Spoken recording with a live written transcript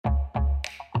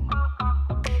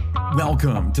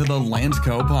Welcome to the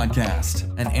Landco Podcast,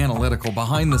 an analytical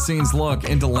behind-the-scenes look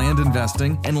into land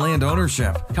investing and land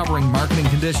ownership, covering marketing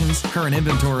conditions, current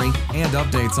inventory, and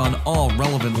updates on all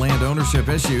relevant land ownership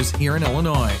issues here in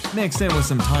Illinois, mixed in with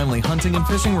some timely hunting and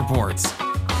fishing reports.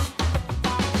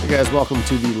 Hey guys, welcome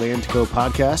to the Landco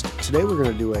Podcast. Today we're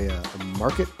going to do a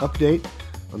market update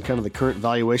on kind of the current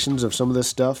valuations of some of this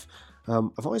stuff.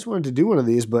 I've always wanted to do one of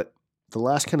these, but the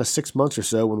last kind of 6 months or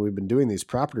so when we've been doing these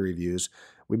property reviews,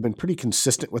 we've been pretty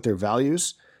consistent with their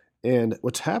values. And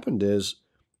what's happened is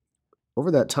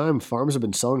over that time, farms have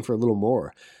been selling for a little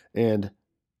more. And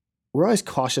we're always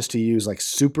cautious to use like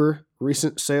super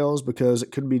recent sales because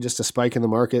it could be just a spike in the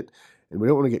market and we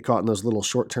don't want to get caught in those little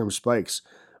short-term spikes.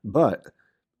 But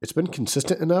it's been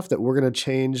consistent enough that we're going to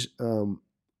change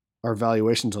our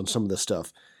valuations on some of this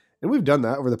stuff. And we've done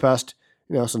that over the past,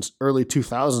 since early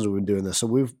 2000s we've been doing this. So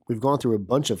we've gone through a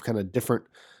bunch of kind of different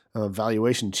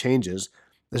valuation changes.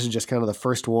 This is just kind of the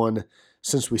first one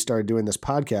since we started doing this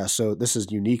podcast. So this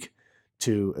is unique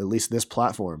to at least this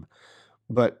platform.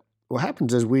 But what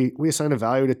happens is we assign a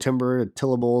value to timber, to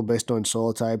tillable based on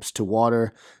soil types, to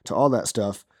water, to all that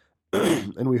stuff.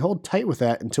 And we hold tight with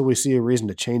that until we see a reason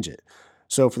to change it.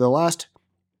 So for the last,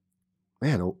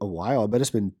 a while, I bet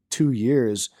it's been 2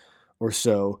 years or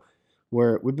so,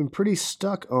 where we've been pretty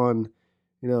stuck on,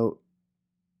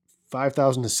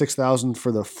 5,000 to 6,000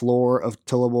 for the floor of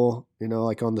tillable,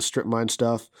 like on the strip mine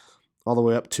stuff, all the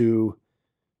way up to,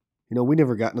 we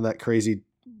never got into that crazy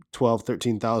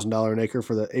 $12,000, $13,000 an acre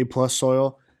for the A+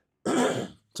 soil.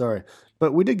 Sorry.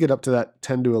 But we did get up to that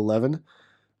 10 to 11.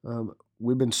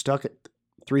 We've been stuck at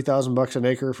 $3,000 an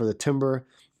acre for the timber,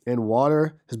 and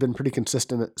water has been pretty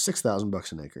consistent at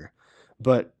 $6,000 an acre.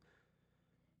 But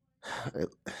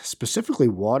specifically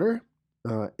water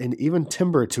and even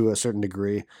timber to a certain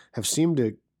degree have seemed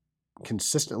to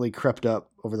consistently crept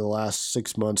up over the last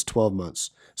 6 months, 12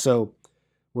 months. So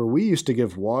where we used to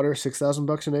give water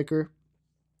 $6,000 an acre,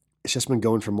 it's just been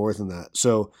going for more than that.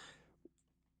 So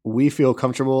we feel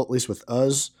comfortable, at least with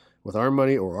us, with our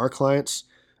money or our clients,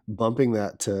 bumping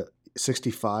that to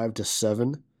 65 to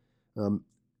 7,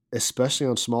 especially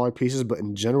on smaller pieces. But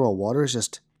in general, water is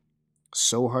just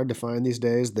so hard to find these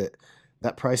days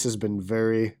that price has been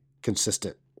very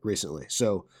consistent recently.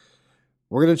 So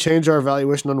we're going to change our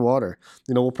valuation on water.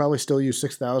 We'll probably still use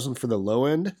 6,000 for the low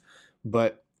end,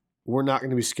 but we're not going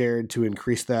to be scared to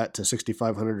increase that to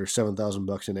 6,500 or 7,000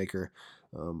 bucks an acre,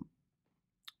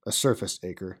 a surface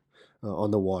acre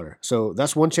on the water. So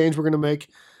that's one change we're going to make.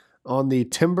 On the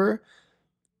timber,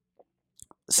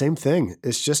 same thing.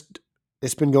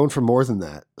 It's been going for more than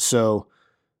that. So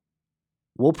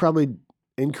we'll probably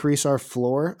increase our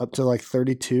floor up to like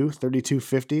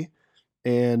 32.50,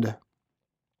 and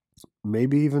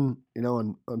maybe even,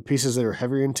 on pieces that are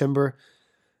heavier in timber,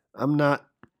 I'm not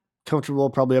comfortable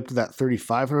probably up to that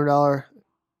 $3,500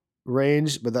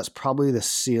 range, but that's probably the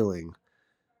ceiling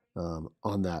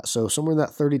on that. So somewhere in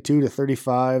that 32 to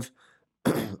 35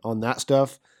 on that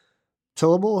stuff.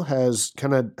 Tillable has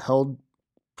kind of held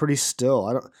pretty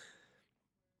still.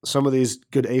 Some of these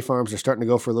good A farms are starting to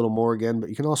go for a little more again, but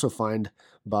you can also find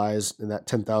buys in that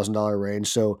 $10,000 range.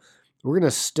 So we're going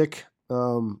to stick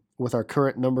with our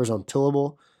current numbers on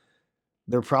tillable.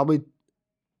 They're probably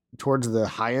towards the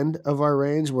high end of our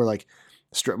range, where like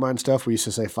strip mine stuff, we used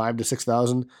to say 5,000 to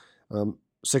 6,000.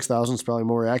 6,000 is probably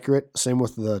more accurate. Same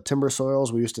with the timber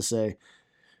soils. We used to say,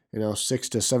 6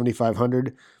 to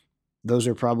 7,500. Those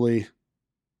are probably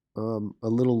a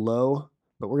little low.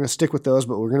 But we're going to stick with those,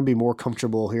 but we're going to be more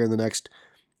comfortable here in the next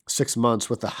 6 months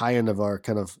with the high end of our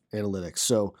kind of analytics.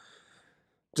 So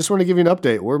just want to give you an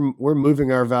update. We're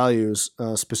moving our values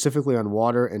specifically on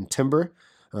water and timber.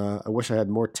 I wish I had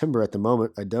more timber at the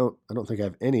moment. I don't think I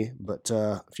have any, but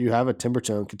if you have a timber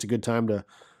chunk, it's a good time to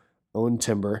own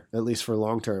timber, at least for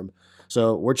long term.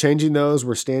 So we're changing those.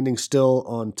 We're standing still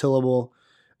on tillable,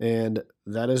 and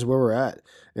that is where we're at.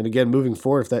 And again, moving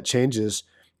forward, if that changes,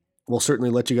 we'll certainly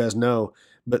let you guys know.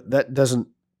 But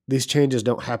these changes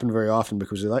don't happen very often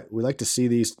because we like to see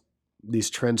these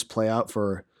trends play out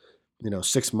for,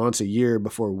 6 months, a year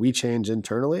before we change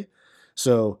internally.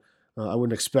 So I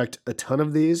wouldn't expect a ton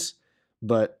of these,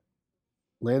 but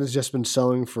land has just been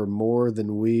selling for more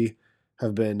than we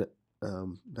have been,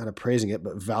 not appraising it,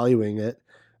 but valuing it.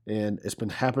 And it's been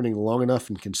happening long enough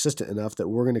and consistent enough that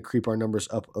we're going to creep our numbers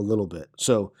up a little bit.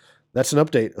 So that's an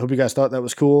update. I hope you guys thought that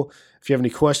was cool. If you have any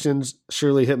questions,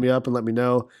 surely hit me up and let me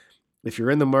know. If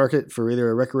you're in the market for either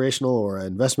a recreational or an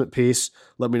investment piece,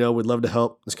 let me know. We'd love to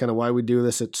help. That's kind of why we do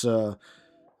this. It's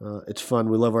fun.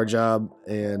 We love our job,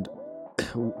 and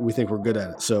we think we're good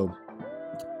at it. So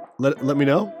let me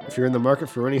know if you're in the market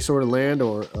for any sort of land,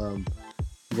 or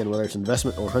you Again, whether it's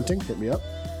investment or hunting, hit me up.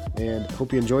 And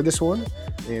hope you enjoyed this one,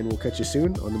 and we'll catch you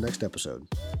soon on the next episode.